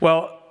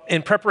Well,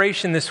 in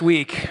preparation this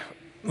week,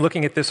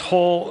 looking at this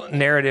whole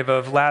narrative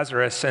of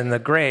Lazarus and the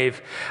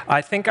grave,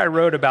 I think I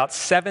wrote about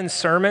 7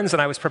 sermons, and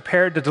I was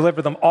prepared to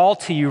deliver them all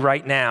to you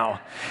right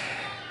now.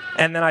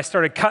 And then I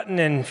started cutting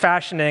and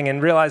fashioning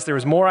and realized there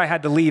was more I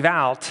had to leave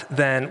out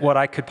than what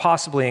I could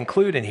possibly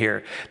include in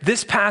here.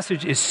 This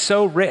passage is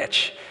so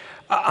rich.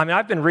 I mean,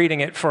 I've been reading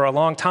it for a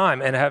long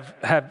time and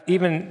have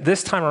even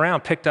this time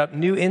around picked up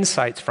new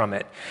insights from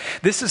it.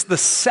 This is the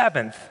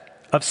 7th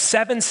of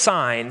 7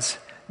 signs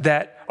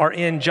that are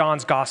in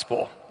John's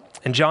gospel.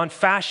 And John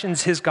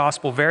fashions his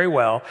gospel very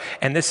well,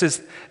 and there's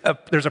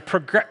a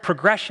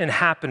progression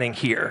happening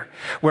here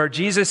where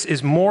Jesus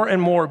is more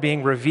and more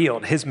being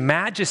revealed. His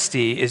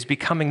majesty is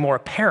becoming more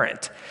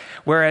apparent,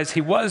 whereas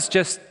he was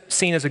just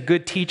seen as a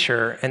good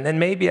teacher and then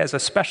maybe as a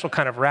special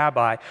kind of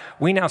rabbi.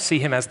 We now see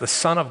him as the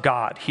Son of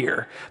God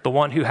here, the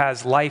one who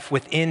has life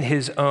within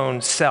his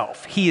own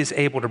self. He is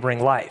able to bring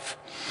life.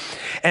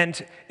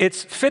 And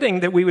it's fitting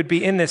that we would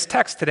be in this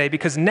text today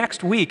because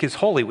next week is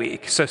Holy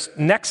Week. So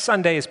next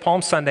Sunday is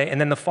Palm Sunday,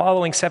 and then the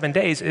following 7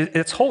 days,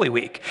 it's Holy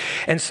Week.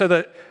 And so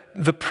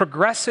the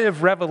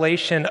progressive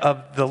revelation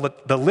of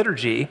the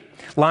liturgy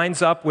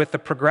lines up with the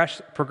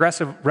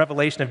progressive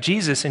revelation of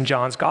Jesus in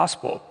John's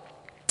gospel.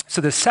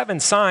 So the 7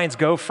 signs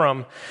go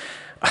from,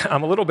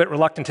 I'm a little bit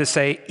reluctant to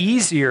say,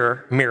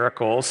 easier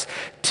miracles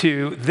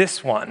to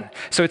this one.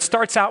 So it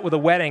starts out with a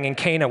wedding in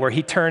Cana where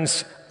he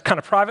turns kind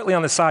of privately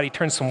on the side, he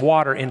turns some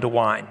water into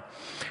wine.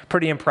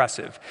 Pretty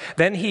impressive.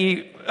 Then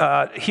he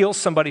heals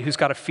somebody who's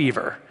got a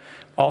fever.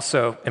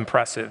 Also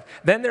impressive.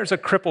 Then there's a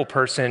crippled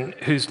person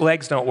whose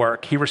legs don't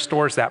work. He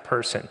restores that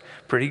person.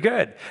 Pretty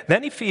good.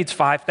 Then he feeds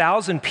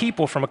 5,000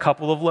 people from a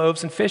couple of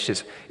loaves and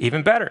fishes.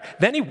 Even better.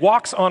 Then he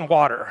walks on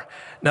water.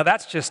 Now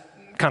that's just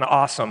kind of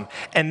awesome.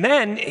 And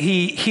then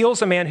he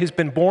heals a man who's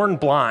been born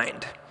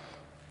blind.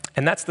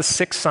 And that's the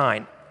 6th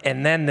sign.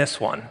 And then this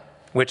one,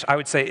 which I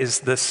would say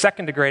is the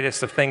second to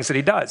greatest of things that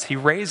he does. He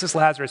raises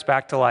Lazarus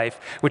back to life,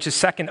 which is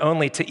second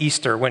only to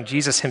Easter when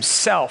Jesus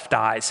himself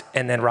dies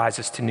and then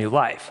rises to new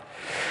life.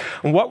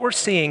 And what we're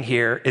seeing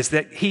here is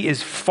that he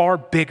is far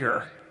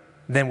bigger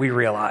than we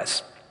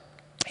realize.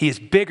 He is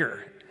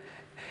bigger,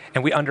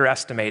 and we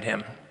underestimate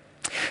him.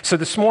 So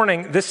this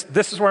morning, this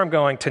is where I'm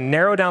going to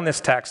narrow down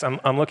this text.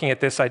 I'm looking at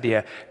this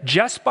idea.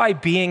 Just by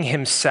being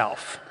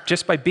himself,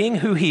 just by being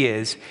who he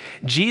is,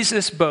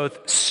 Jesus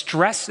both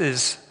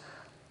stresses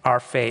our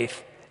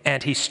faith,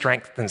 and he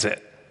strengthens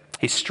it.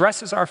 He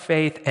stresses our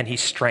faith, and he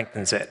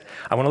strengthens it.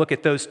 I want to look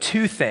at those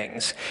 2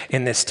 things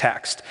in this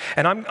text.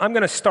 And I'm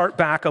going to start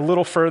back a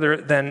little further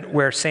than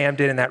where Sam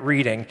did in that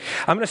reading.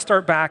 I'm going to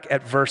start back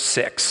at verse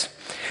 6.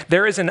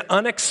 There is an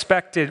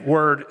unexpected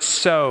word,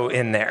 so,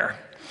 in there.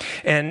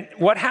 And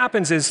what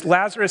happens is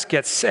Lazarus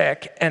gets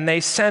sick, and they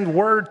send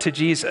word to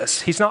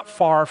Jesus. He's not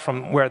far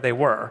from where they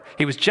were.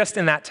 He was just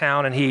in that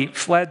town, and he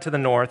fled to the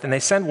north, and they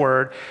send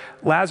word,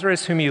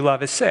 Lazarus, whom you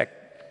love, is sick.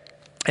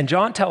 And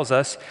John tells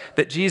us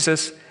that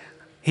Jesus,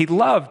 he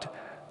loved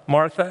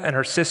Martha and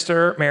her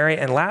sister Mary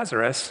and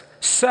Lazarus,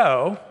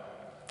 so,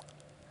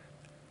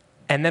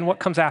 and then what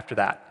comes after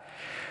that?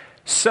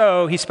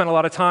 So he spent a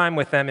lot of time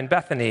with them in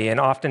Bethany and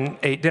often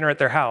ate dinner at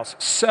their house.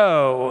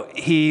 So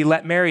he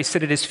let Mary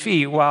sit at his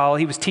feet while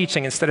he was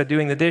teaching instead of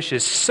doing the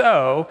dishes.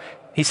 So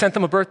he sent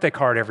them a birthday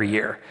card every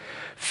year.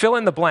 Fill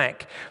in the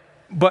blank.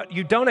 But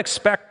you don't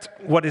expect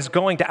what is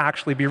going to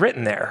actually be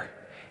written there.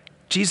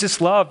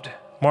 Jesus loved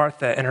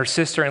Martha and her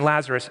sister and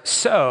Lazarus,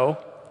 so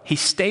he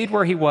stayed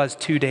where he was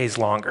 2 days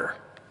longer.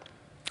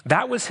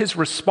 That was his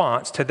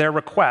response to their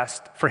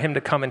request for him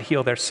to come and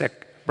heal their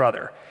sick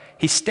brother.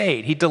 He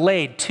stayed, he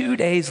delayed 2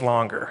 days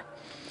longer.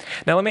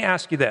 Now let me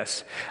ask you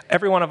this.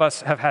 Every one of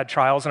us have had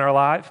trials in our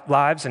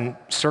lives and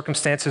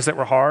circumstances that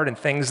were hard and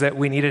things that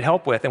we needed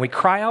help with, and we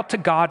cry out to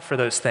God for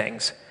those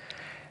things.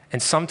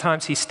 And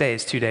sometimes he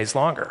stays 2 days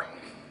longer.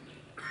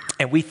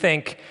 And we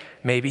think,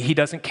 maybe he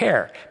doesn't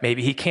care.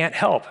 Maybe he can't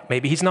help.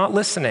 Maybe he's not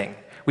listening.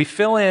 We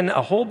fill in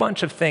a whole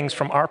bunch of things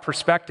from our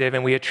perspective,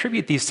 and we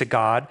attribute these to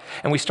God,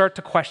 and we start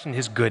to question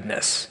his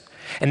goodness.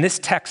 And this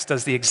text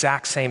does the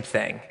exact same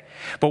thing.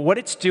 But what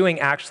it's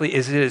doing actually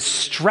is it is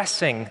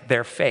stressing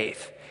their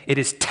faith. It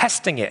is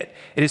testing it.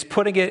 It is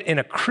putting it in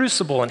a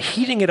crucible and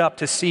heating it up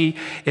to see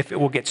if it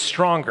will get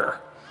stronger,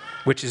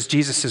 which is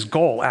Jesus'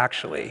 goal,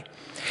 actually.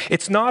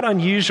 It's not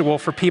unusual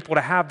for people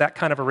to have that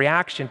kind of a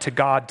reaction to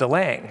God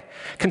delaying.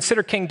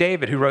 Consider King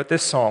David, who wrote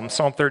this psalm,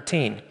 Psalm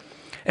 13.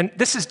 And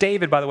this is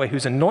David, by the way,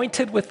 who's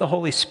anointed with the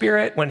Holy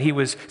Spirit when he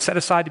was set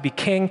aside to be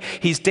king.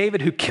 He's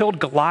David who killed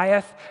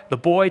Goliath. The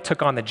boy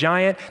took on the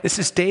giant. This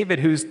is David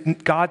who's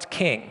God's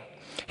king.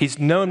 He's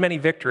known many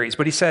victories,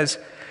 but he says,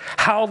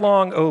 "How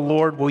long, O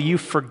Lord, will you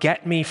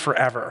forget me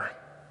forever?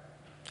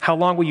 How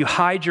long will you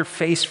hide your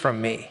face from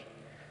me?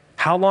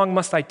 How long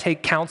must I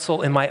take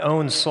counsel in my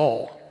own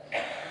soul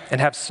and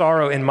have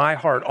sorrow in my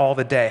heart all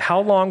the day? How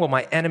long will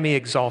my enemy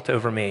exalt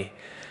over me?"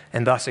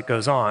 And thus it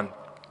goes on.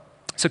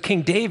 So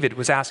King David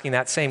was asking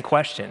that same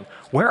question.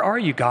 Where are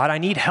you, God? I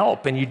need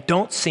help, and you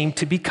don't seem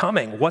to be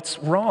coming. What's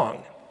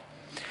wrong?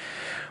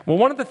 Well,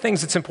 one of the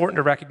things that's important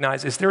to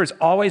recognize is there is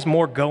always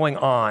more going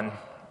on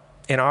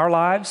in our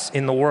lives,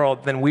 in the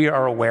world, than we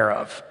are aware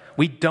of.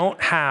 We don't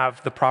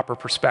have the proper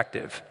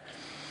perspective.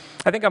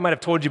 I think I might have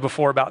told you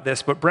before about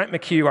this, but Brent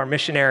McHugh, our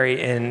missionary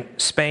in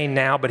Spain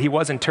now, but he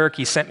was in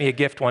Turkey, sent me a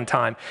gift one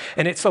time.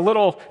 And it's a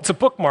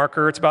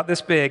bookmarker, it's about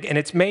this big, and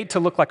it's made to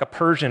look like a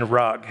Persian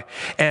rug.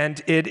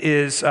 And it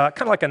is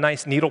kind of like a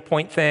nice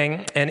needlepoint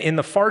thing. And in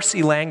the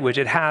Farsi language,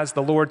 it has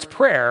the Lord's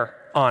Prayer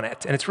on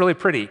it. And it's really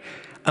pretty,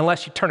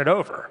 unless you turn it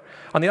over.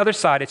 On the other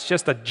side, it's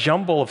just a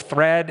jumble of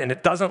thread, and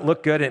it doesn't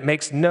look good. It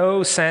makes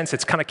no sense.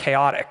 It's kind of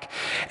chaotic.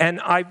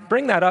 And I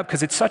bring that up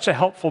because it's such a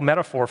helpful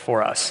metaphor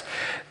for us.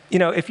 You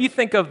know, if you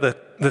think of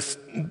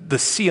the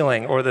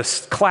ceiling or the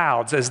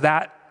clouds as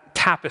that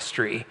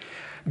tapestry,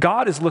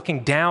 God is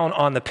looking down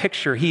on the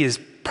picture. He is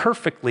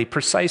perfectly,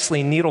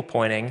 precisely needle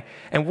pointing,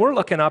 and we're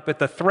looking up at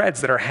the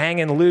threads that are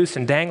hanging loose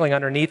and dangling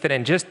underneath it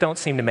and just don't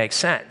seem to make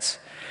sense.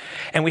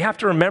 And we have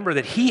to remember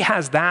that he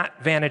has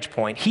that vantage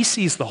point. He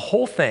sees the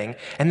whole thing,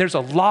 and there's a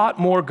lot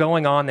more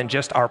going on than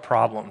just our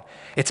problem.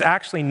 It's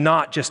actually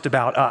not just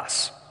about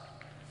us.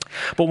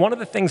 But one of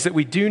the things that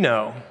we do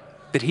know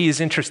that he is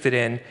interested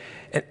in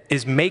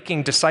is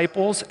making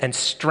disciples and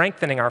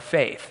strengthening our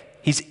faith.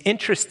 He's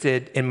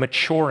interested in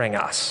maturing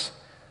us.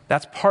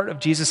 That's part of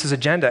Jesus'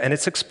 agenda, and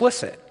it's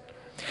explicit.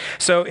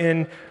 So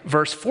in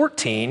verse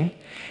 14,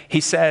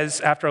 he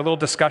says, after a little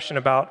discussion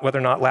about whether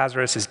or not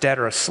Lazarus is dead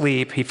or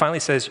asleep, he finally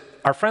says,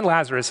 our friend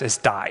Lazarus has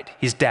died.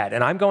 He's dead,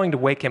 and I'm going to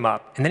wake him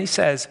up. And then he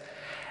says,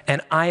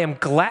 and I am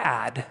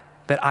glad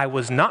that I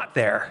was not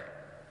there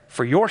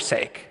for your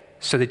sake,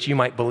 so that you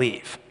might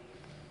believe.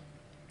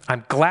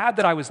 I'm glad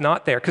that I was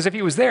not there, because if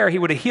he was there, he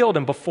would have healed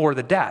him before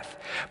the death.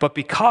 But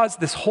because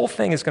this whole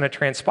thing is going to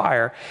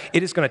transpire,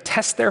 it is going to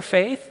test their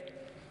faith,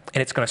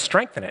 and it's going to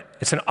strengthen it.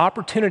 It's an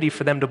opportunity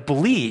for them to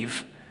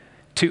believe,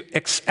 to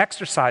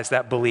exercise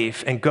that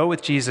belief and go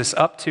with Jesus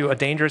up to a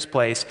dangerous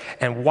place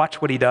and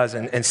watch what he does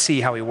and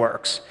see how he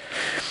works.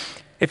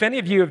 If any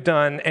of you have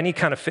done any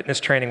kind of fitness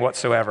training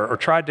whatsoever or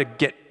tried to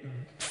get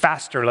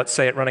faster, let's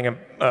say at running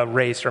a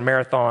race or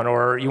marathon,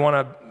 or you want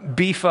to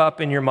beef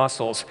up in your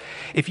muscles,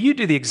 if you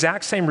do the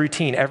exact same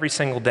routine every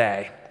single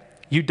day,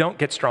 you don't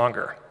get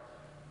stronger.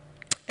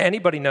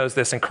 Anybody knows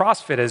this, and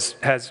CrossFit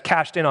has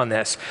cashed in on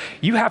this.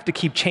 You have to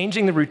keep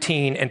changing the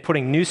routine and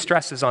putting new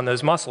stresses on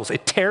those muscles.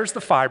 It tears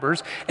the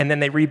fibers, and then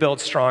they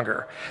rebuild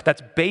stronger.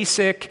 That's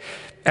basic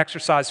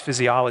exercise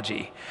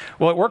physiology.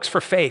 Well, it works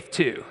for faith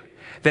too,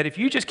 that if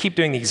you just keep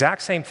doing the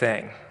exact same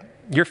thing,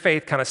 your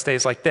faith kind of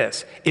stays like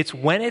this. It's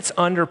when it's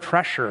under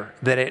pressure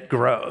that it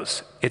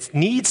grows. It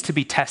needs to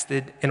be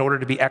tested in order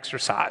to be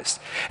exercised.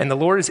 And the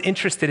Lord is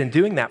interested in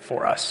doing that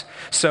for us.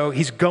 So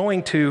he's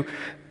going to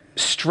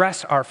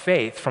stress our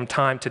faith from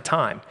time to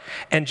time.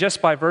 And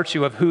just by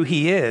virtue of who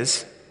he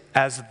is,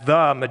 as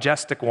the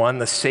majestic one,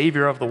 the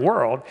Savior of the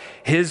world,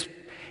 his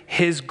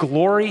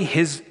glory,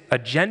 his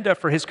agenda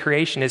for his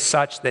creation is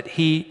such that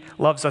he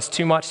loves us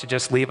too much to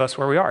just leave us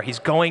where we are. He's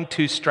going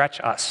to stretch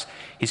us.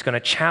 He's going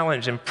to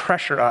challenge and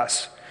pressure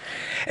us.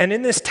 And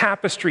in this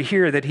tapestry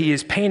here that he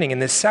is painting in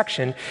this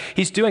section,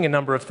 he's doing a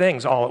number of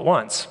things all at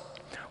once.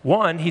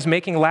 One, he's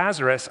making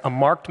Lazarus a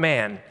marked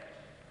man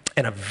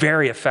and a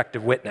very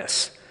effective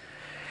witness.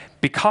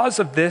 Because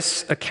of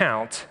this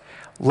account,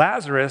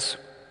 Lazarus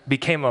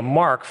became a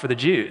mark for the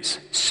Jews.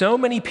 So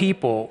many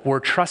people were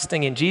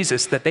trusting in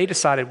Jesus that they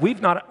decided,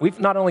 we've not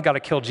only got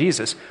to kill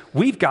Jesus,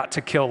 we've got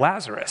to kill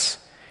Lazarus.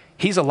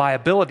 He's a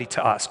liability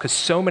to us because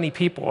so many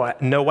people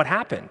know what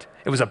happened.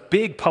 It was a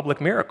big public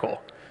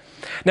miracle.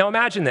 Now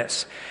imagine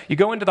this. You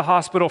go into the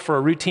hospital for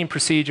a routine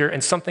procedure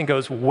and something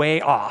goes way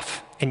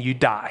off and you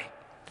die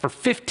for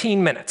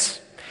 15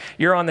 minutes.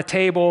 You're on the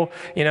table,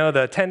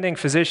 the attending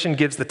physician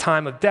gives the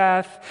time of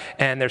death,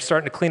 and they're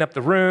starting to clean up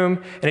the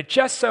room, and it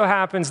just so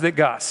happens that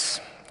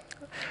Gus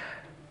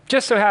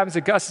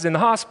is in the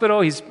hospital,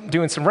 he's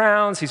doing some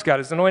rounds, he's got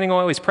his anointing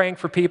oil, he's praying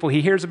for people,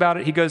 he hears about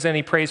it, he goes in,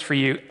 he prays for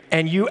you,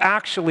 and you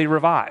actually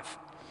revive.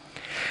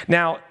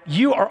 Now,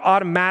 you are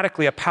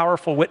automatically a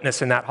powerful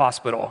witness in that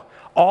hospital.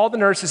 All the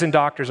nurses and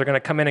doctors are going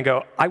to come in and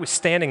go, I was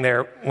standing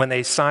there when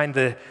they signed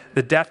the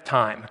death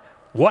time.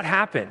 What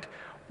happened?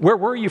 Where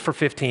were you for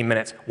 15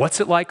 minutes? What's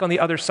it like on the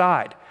other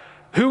side?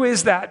 Who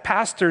is that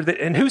pastor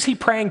and who's he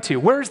praying to?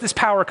 Where is this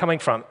power coming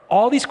from?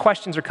 All these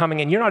questions are coming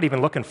in. You're not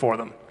even looking for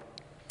them.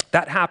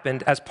 That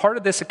happened as part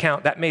of this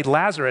account that made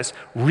Lazarus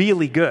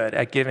really good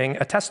at giving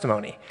a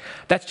testimony.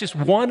 That's just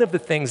one of the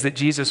things that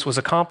Jesus was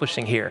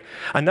accomplishing here.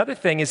 Another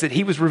thing is that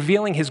he was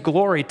revealing his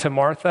glory to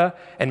Martha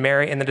and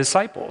Mary and the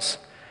disciples.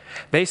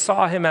 They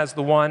saw him as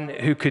the one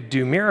who could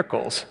do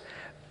miracles.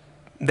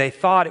 They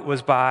thought it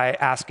was by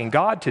asking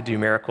God to do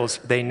miracles.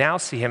 They now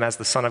see him as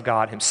the Son of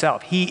God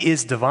himself. He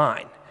is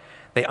divine.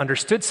 They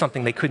understood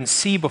something they couldn't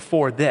see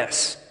before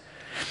this.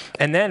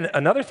 And then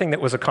another thing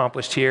that was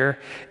accomplished here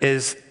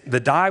is the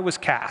die was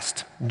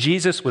cast.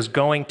 Jesus was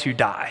going to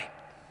die.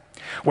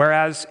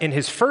 Whereas in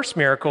his first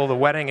miracle, the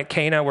wedding at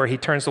Cana where he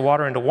turns the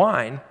water into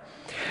wine,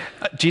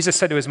 Jesus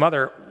said to his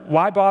mother,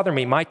 "Why bother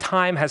me? My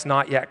time has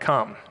not yet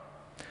come."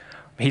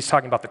 He's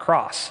talking about the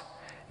cross.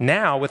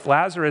 Now, with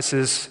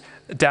Lazarus's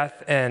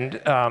death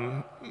and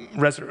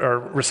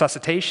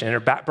resuscitation, or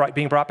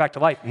being brought back to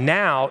life.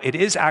 Now it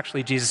is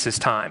actually Jesus'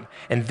 time.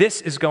 And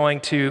this is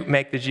going to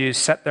make the Jews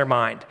set their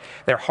mind.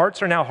 Their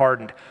hearts are now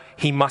hardened.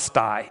 He must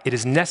die. It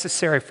is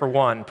necessary for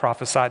one,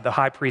 prophesied the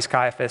high priest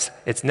Caiaphas,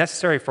 it's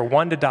necessary for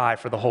one to die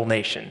for the whole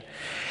nation.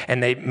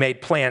 And they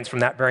made plans from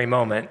that very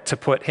moment to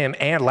put him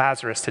and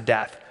Lazarus to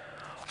death.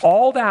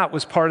 All that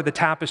was part of the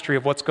tapestry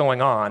of what's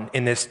going on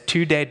in this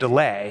 2-day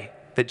delay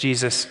that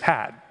Jesus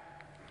had.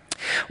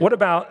 What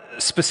about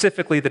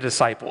specifically the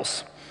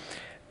disciples?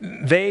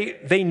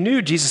 They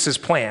knew Jesus'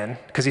 plan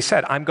because he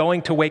said, I'm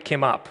going to wake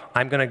him up.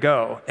 I'm going to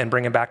go and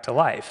bring him back to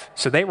life.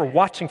 So they were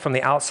watching from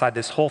the outside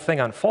this whole thing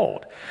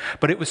unfold.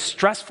 But it was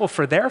stressful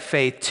for their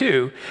faith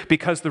too,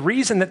 because the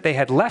reason that they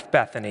had left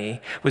Bethany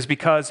was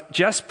because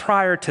just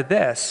prior to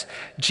this,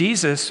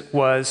 Jesus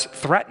was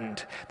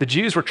threatened. The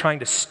Jews were trying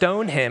to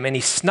stone him, and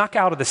he snuck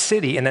out of the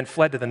city and then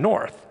fled to the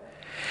north.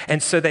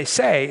 And so they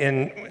say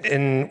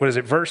in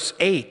verse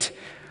 8,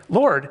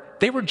 Lord,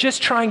 they were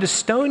just trying to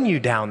stone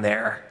you down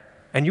there.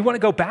 And you want to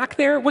go back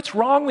there? What's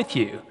wrong with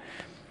you?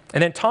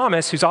 And then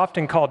Thomas, who's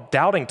often called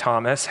Doubting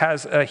Thomas,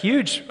 has a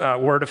huge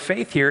word of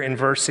faith here in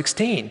verse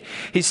 16.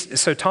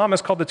 So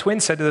Thomas, called the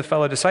twin, said to the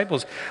fellow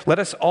disciples, let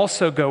us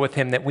also go with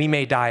him that we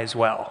may die as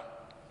well.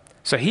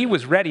 So he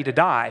was ready to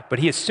die, but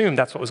he assumed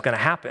that's what was going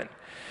to happen.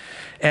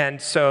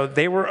 And so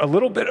they were a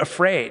little bit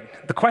afraid.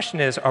 The question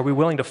is, are we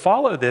willing to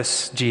follow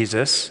this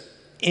Jesus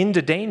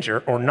into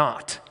danger or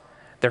not?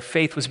 Their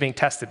faith was being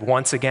tested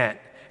once again.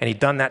 And he'd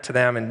done that to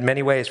them in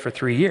many ways for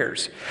 3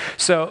 years.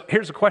 So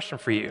here's a question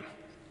for you.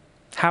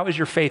 How is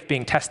your faith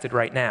being tested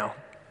right now?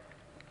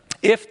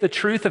 If the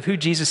truth of who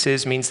Jesus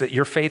is means that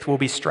your faith will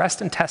be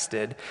stressed and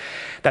tested,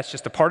 that's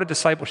just a part of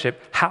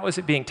discipleship, how is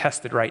it being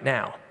tested right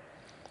now?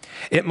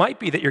 It might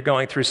be that you're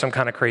going through some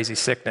kind of crazy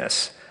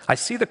sickness. I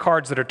see the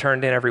cards that are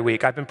turned in every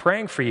week. I've been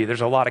praying for you.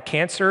 There's a lot of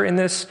cancer in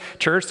this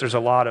church. There's a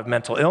lot of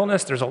mental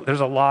illness. There's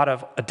a lot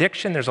of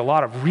addiction. There's a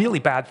lot of really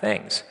bad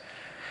things.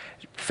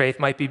 Faith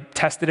might be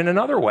tested in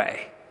another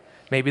way.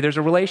 Maybe there's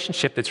a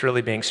relationship that's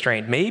really being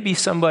strained. Maybe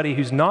somebody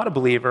who's not a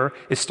believer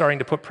is starting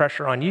to put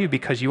pressure on you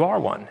because you are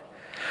one.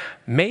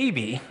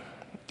 Maybe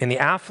in the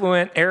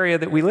affluent area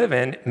that we live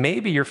in,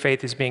 maybe your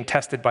faith is being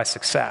tested by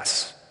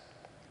success.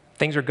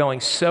 Things are going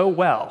so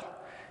well,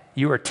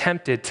 you are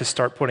tempted to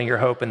start putting your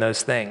hope in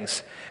those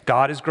things.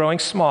 God is growing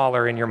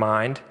smaller in your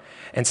mind,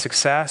 and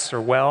success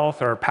or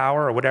wealth or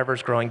power or whatever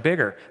is growing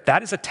bigger.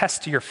 That is a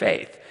test to your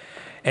faith.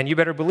 And you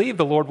better believe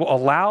the Lord will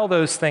allow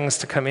those things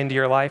to come into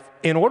your life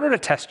in order to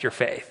test your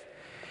faith.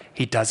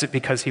 He does it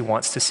because he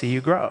wants to see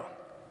you grow.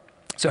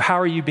 So how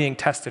are you being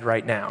tested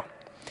right now?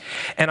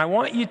 And I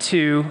want you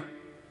to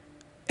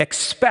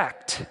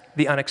expect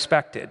the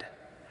unexpected.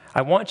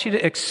 I want you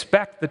to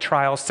expect the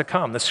trials to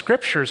come. The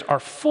scriptures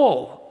are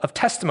full of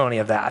testimony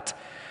of that.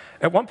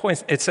 At one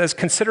point it says,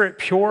 consider it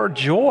pure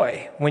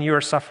joy when you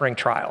are suffering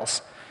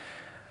trials.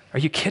 Are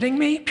you kidding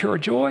me? Pure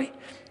joy?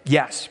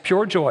 Yes,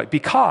 pure joy,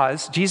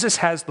 because Jesus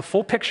has the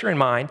full picture in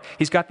mind.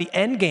 He's got the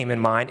end game in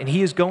mind, and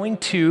he is going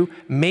to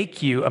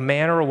make you a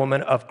man or a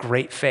woman of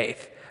great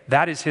faith.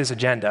 That is his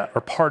agenda,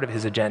 or part of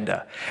his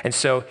agenda. And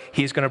so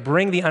he's going to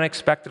bring the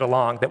unexpected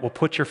along that will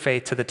put your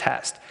faith to the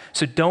test.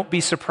 So don't be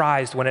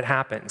surprised when it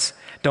happens.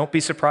 Don't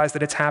be surprised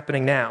that it's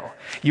happening now.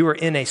 You are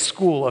in a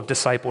school of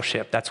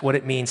discipleship. That's what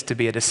it means to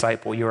be a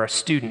disciple. You are a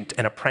student,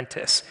 an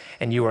apprentice,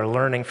 and you are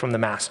learning from the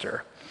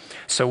master.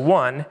 So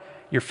one,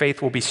 your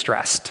faith will be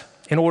stressed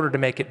in order to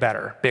make it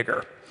better,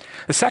 bigger.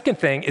 The second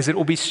thing is it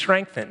will be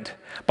strengthened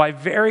by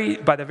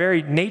the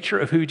very nature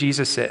of who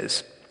Jesus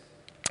is.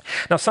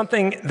 Now,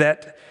 something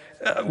that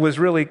was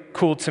really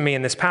cool to me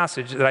in this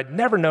passage that I'd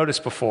never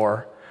noticed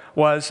before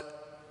was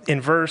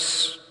in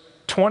verse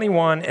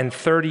 21 and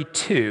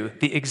 32,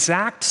 the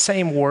exact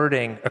same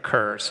wording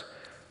occurs,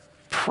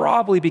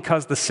 probably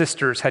because the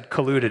sisters had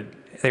colluded.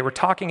 They were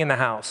talking in the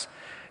house.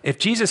 If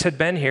Jesus had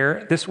been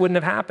here, this wouldn't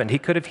have happened. He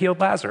could have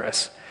healed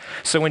Lazarus.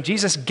 So when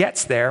Jesus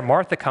gets there,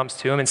 Martha comes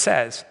to him and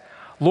says,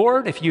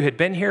 Lord, if you had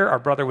been here, our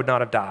brother would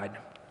not have died.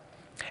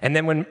 And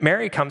then when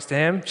Mary comes to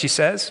him, she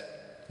says,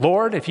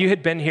 Lord, if you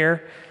had been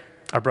here,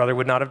 our brother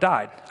would not have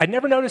died. I'd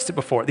never noticed it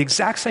before. The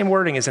exact same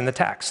wording is in the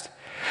text.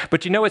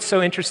 But you know what's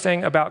so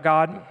interesting about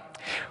God?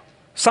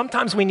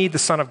 Sometimes we need the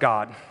Son of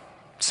God.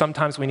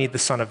 Sometimes we need the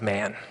Son of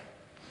Man.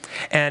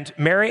 And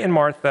Mary and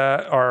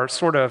Martha are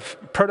sort of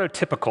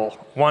prototypical.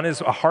 One is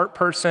a heart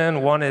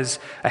person, one is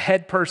a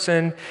head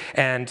person,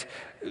 and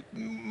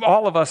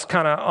all of us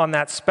kind of on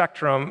that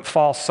spectrum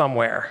fall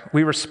somewhere.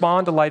 We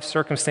respond to life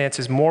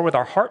circumstances more with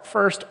our heart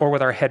first or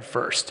with our head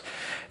first.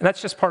 And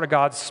that's just part of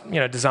God's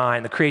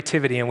design, the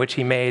creativity in which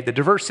he made, the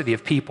diversity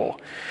of people.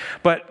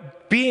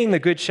 But being the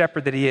good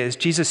shepherd that he is,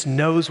 Jesus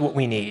knows what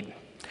we need.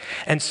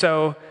 And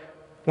so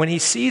when he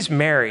sees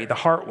Mary, the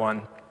heart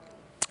one,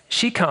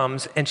 she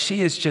comes and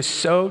she is just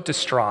so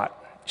distraught.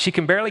 She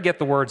can barely get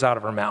the words out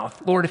of her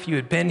mouth. Lord, if you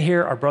had been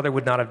here, our brother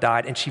would not have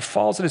died. And she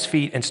falls at his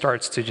feet and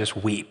starts to just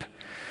weep.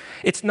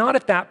 It's not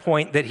at that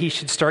point that he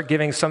should start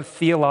giving some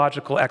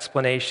theological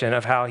explanation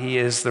of how he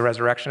is the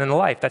resurrection and the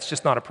life. That's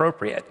just not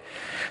appropriate.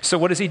 So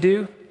what does he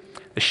do?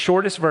 The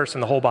shortest verse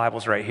in the whole Bible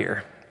is right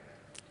here.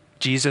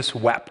 Jesus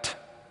wept.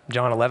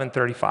 John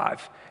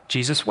 11:35.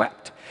 Jesus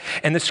wept.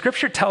 And the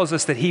scripture tells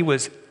us that he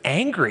was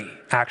angry,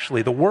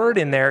 actually. The word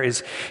in there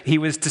is he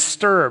was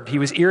disturbed, he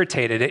was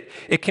irritated.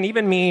 It can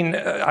even mean,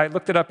 I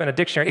looked it up in a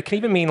dictionary, it can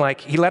even mean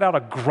like he let out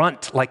a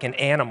grunt like an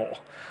animal,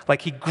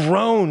 like he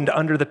groaned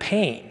under the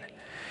pain.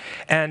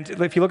 And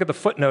if you look at the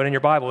footnote in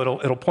your Bible,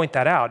 it'll point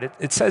that out.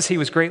 It says he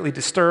was greatly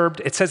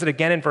disturbed. It says it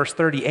again in verse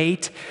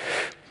 38.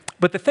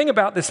 But the thing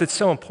about this that's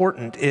so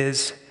important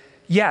is,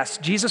 yes,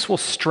 Jesus will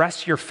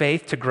stress your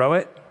faith to grow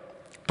it,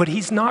 but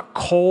he's not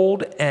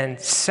cold and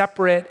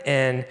separate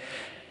and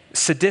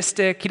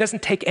sadistic. He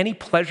doesn't take any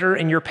pleasure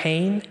in your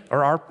pain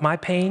or my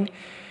pain.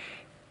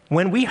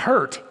 When we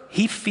hurt,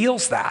 he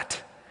feels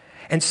that.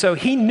 And so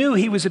he knew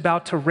he was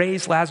about to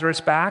raise Lazarus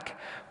back,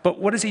 but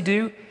what does he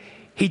do?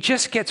 He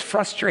just gets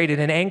frustrated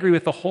and angry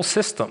with the whole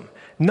system.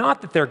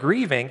 Not that they're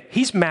grieving.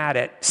 He's mad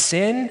at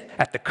sin,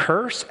 at the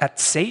curse, at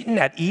Satan,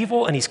 at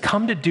evil, and he's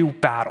come to do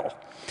battle.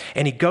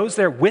 And he goes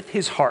there with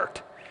his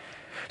heart.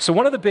 So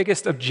one of the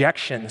biggest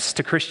objections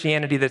to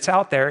Christianity that's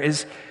out there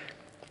is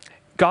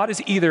God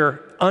is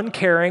either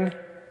uncaring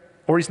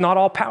or he's not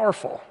all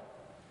powerful.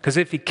 Because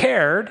if he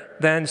cared,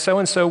 then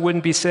so-and-so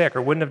wouldn't be sick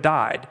or wouldn't have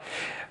died.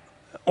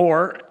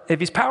 Or if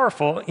he's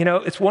powerful,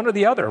 it's one or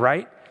the other,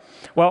 right?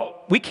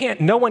 Well,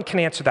 no one can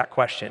answer that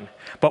question.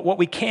 But what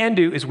we can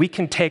do is we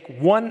can take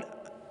one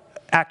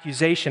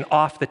accusation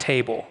off the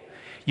table.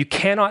 You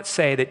cannot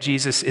say that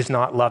Jesus is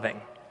not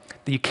loving.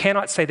 You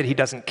cannot say that he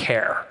doesn't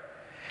care.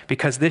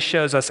 Because this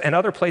shows us, and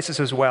other places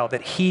as well,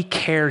 that he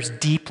cares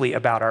deeply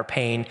about our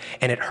pain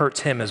and it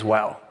hurts him as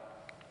well.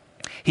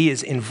 He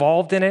is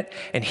involved in it,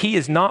 and he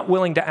is not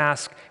willing to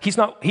ask,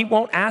 he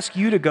won't ask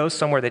you to go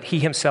somewhere that he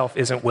himself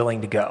isn't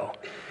willing to go,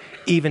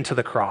 even to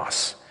the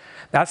cross.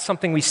 That's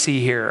something we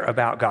see here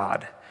about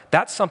God.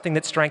 That's something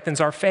that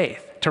strengthens our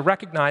faith, to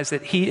recognize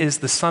that he is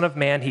the Son of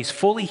Man, he's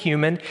fully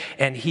human,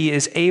 and he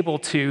is able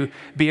to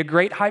be a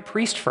great high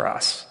priest for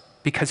us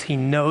because he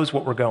knows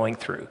what we're going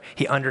through.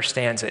 He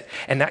understands it.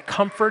 And that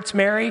comforts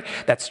Mary,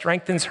 that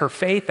strengthens her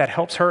faith, that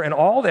helps her and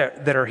all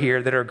that are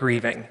here that are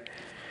grieving.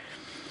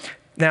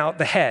 Now,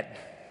 the head,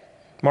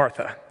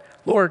 Martha,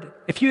 Lord,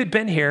 if you had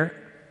been here,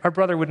 our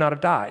brother would not have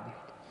died.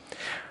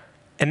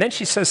 And then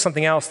she says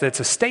something else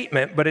that's a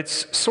statement, but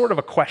it's sort of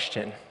a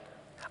question.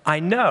 I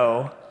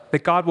know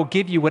that God will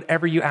give you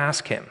whatever you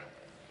ask him.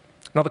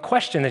 Now, the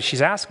question that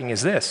she's asking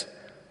is this: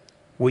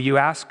 will you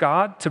ask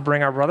God to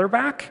bring our brother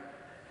back?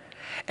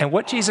 And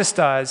what Jesus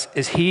does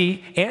is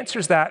he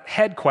answers that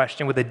head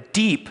question with a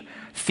deep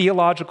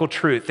theological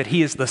truth that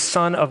he is the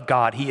Son of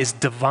God. He is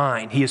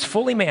divine. He is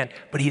fully man,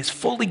 but he is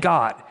fully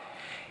God.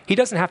 He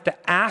doesn't have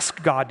to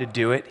ask God to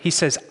do it. He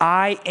says,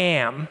 I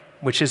am,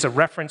 which is a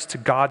reference to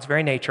God's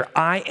very nature.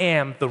 I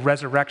am the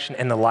resurrection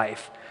and the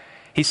life.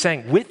 He's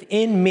saying,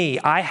 within me,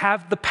 I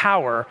have the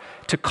power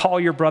to call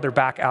your brother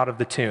back out of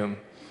the tomb.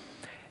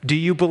 Do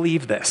you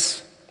believe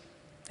this?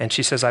 And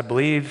she says, I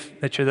believe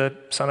that you're the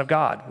Son of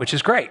God, which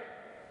is great.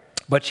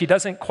 But she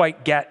doesn't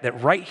quite get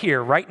that right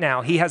here, right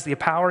now, he has the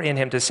power in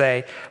him to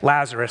say,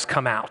 Lazarus,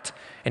 come out.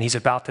 And he's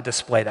about to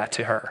display that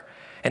to her.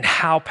 And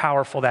how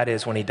powerful that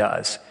is when he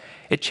does.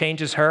 It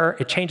changes her,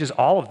 it changes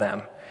all of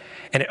them.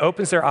 And it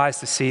opens their eyes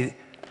to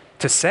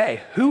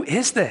say, who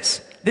is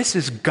this? This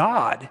is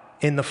God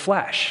in the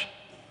flesh,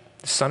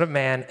 the Son of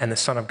Man and the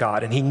Son of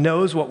God. And he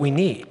knows what we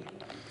need.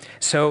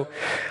 So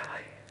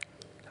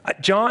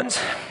John's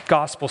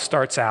gospel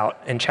starts out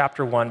in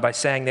chapter 1 by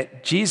saying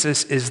that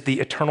Jesus is the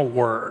eternal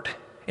Word.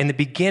 In the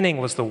beginning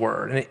was the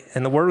Word,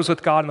 and the Word was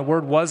with God, and the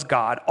Word was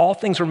God. All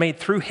things were made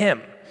through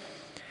him.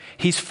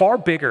 He's far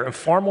bigger and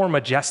far more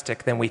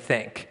majestic than we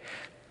think.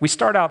 We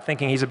start out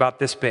thinking he's about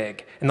this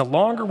big, and the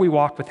longer we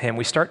walk with him,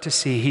 we start to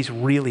see he's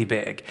really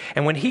big.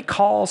 And when he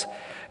calls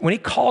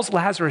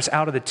Lazarus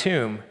out of the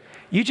tomb,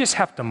 you just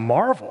have to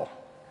marvel.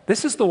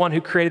 This is the one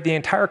who created the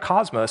entire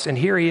cosmos, and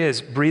here he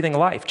is breathing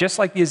life, just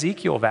like the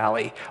Ezekiel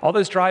Valley, all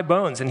those dry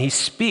bones, and he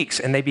speaks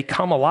and they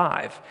become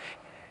alive.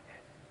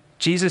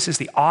 Jesus is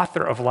the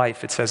author of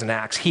life, it says in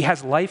Acts. He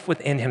has life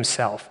within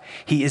himself.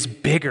 He is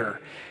bigger.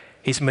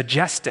 He's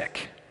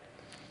majestic.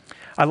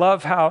 I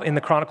love how in the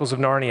Chronicles of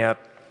Narnia,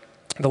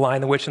 The Lion,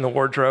 the Witch, and the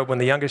Wardrobe, when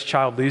the youngest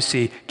child,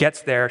 Lucy,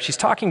 gets there, she's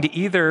talking to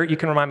either, you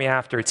can remind me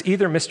after, it's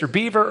either Mr.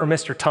 Beaver or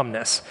Mr.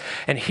 Tumnus,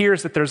 and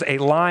hears that there's a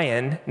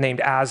lion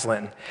named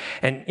Aslan.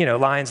 And,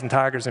 lions and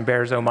tigers and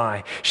bears, oh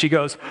my. She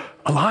goes,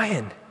 a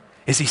lion,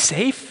 is he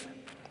safe?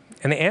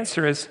 And the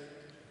answer is,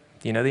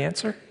 you know the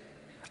answer?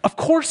 Of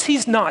course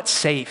he's not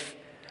safe,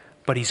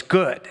 but he's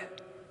good.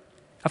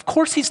 Of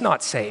course he's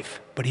not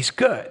safe, but he's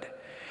good.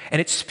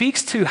 And it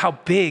speaks to how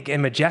big and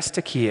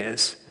majestic he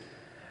is.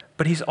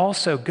 But he's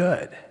also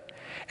good.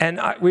 And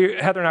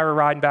Heather and I were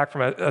riding back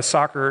from a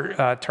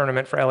soccer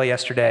tournament for Ellie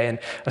yesterday, and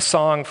a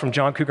song from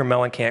John Cougar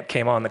Mellencamp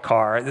came on in the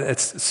car.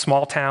 It's a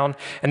small town,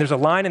 and there's a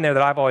line in there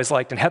that I've always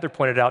liked, and Heather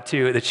pointed out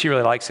too that she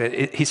really likes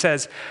it. He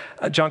says,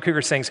 John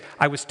Cougar sings,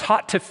 "I was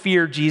taught to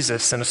fear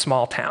Jesus in a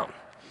small town."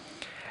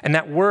 And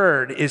that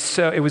word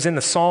it was in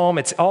the Psalm,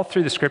 it's all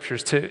through the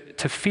scriptures,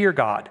 to fear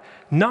God.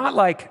 Not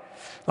like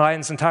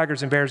lions and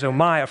tigers and bears, oh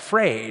my,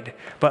 afraid,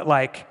 but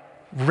like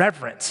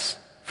reverence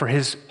for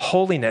his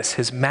holiness,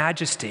 his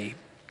majesty,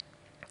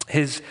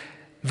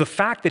 the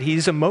fact that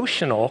he's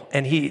emotional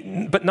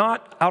but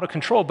not out of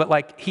control, but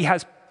like he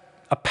has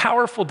a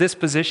powerful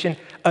disposition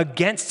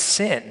against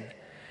sin.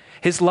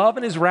 His love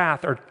and his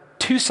wrath are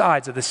two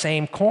sides of the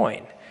same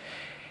coin.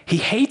 He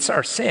hates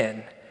our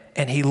sin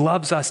and he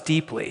loves us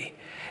deeply.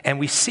 And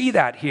we see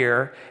that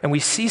here, and we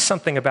see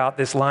something about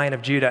this Lion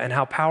of Judah and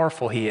how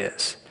powerful he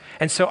is.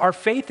 And so our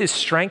faith is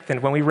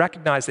strengthened when we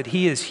recognize that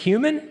he is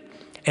human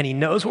and he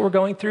knows what we're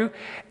going through,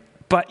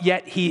 but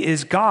yet he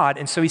is God,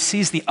 and so he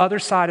sees the other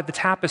side of the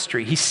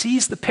tapestry. He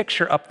sees the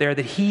picture up there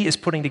that he is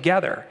putting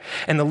together.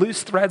 And the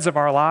loose threads of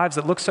our lives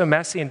that look so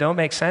messy and don't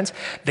make sense,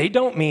 they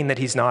don't mean that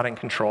he's not in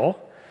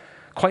control.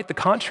 Quite the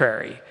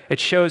contrary. It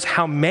shows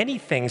how many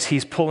things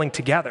he's pulling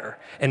together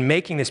and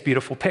making this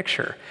beautiful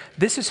picture.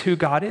 This is who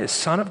God is,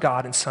 Son of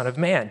God and Son of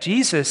Man.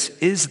 Jesus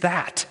is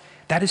that.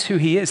 That is who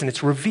he is, and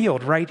it's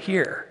revealed right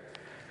here.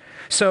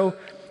 So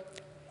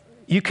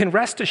you can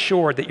rest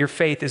assured that your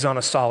faith is on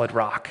a solid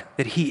rock,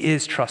 that he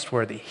is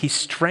trustworthy. He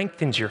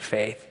strengthens your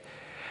faith,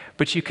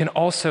 but you can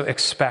also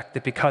expect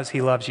that because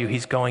he loves you,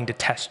 he's going to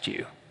test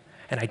you.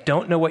 And I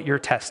don't know what your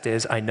test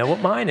is. I know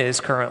what mine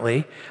is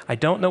currently. I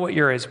don't know what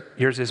yours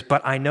is,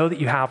 but I know that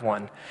you have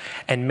one.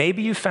 And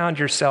maybe you found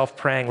yourself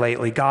praying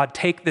lately, God,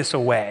 take this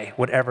away,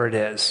 whatever it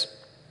is.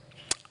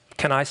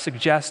 Can I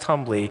suggest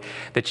humbly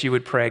that you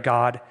would pray,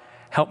 God,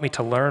 help me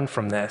to learn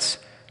from this.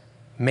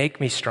 Make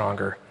me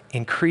stronger.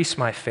 Increase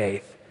my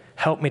faith.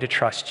 Help me to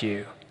trust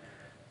you.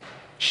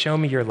 Show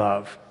me your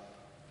love.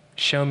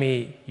 Show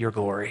me your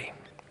glory.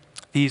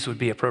 These would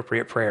be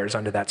appropriate prayers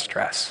under that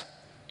stress.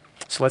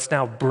 So let's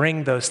now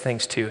bring those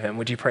things to him.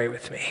 Would you pray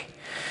with me?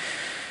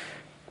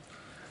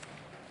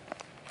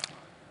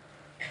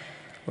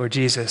 Lord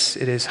Jesus,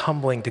 it is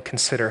humbling to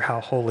consider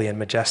how holy and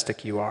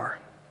majestic you are.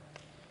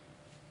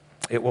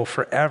 It will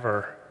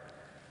forever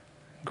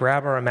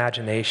grab our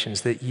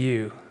imaginations that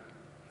you,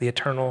 the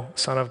eternal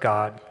Son of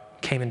God,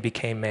 came and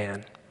became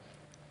man,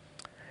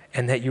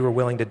 and that you were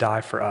willing to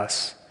die for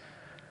us.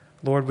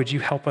 Lord, would you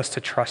help us to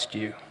trust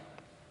you?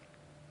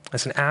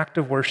 As an act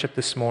of worship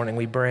this morning,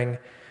 we bring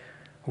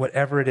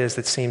whatever it is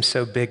that seems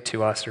so big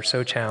to us or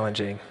so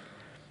challenging,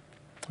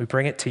 we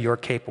bring it to your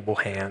capable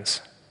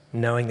hands,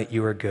 knowing that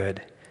you are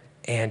good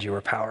and you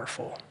are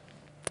powerful.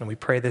 And we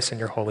pray this in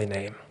your holy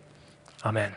name. Amen.